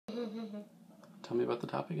Tell me about the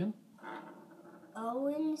top again.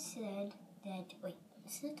 Owen said that... Wait,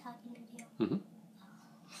 is this a talking video? Mm-hmm.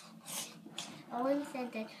 Owen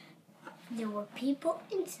said that there were people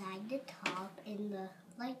inside the top and the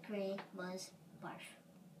light gray was barf.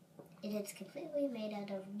 And it's completely made out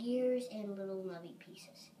of gears and little nubby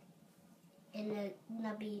pieces. And a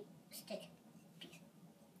nubby stick piece.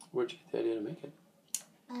 Where'd you get the idea to make it?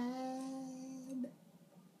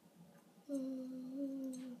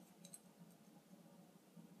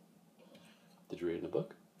 Did you read it in a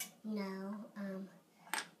book? No,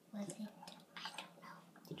 was it? I don't know.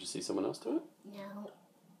 Did you see someone else do it? No,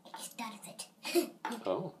 I just thought of it.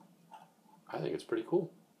 Oh, I think it's pretty cool.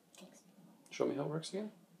 Thanks. Show me how it works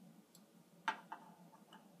again.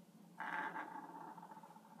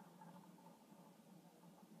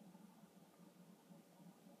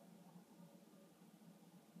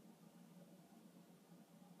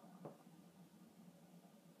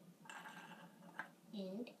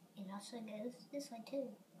 And it also goes this way too.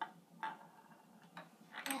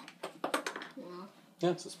 Yeah. Well, Yeah,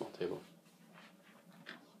 it's a small table.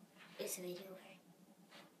 it's a video.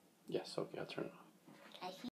 Yes, okay, I'll turn it on.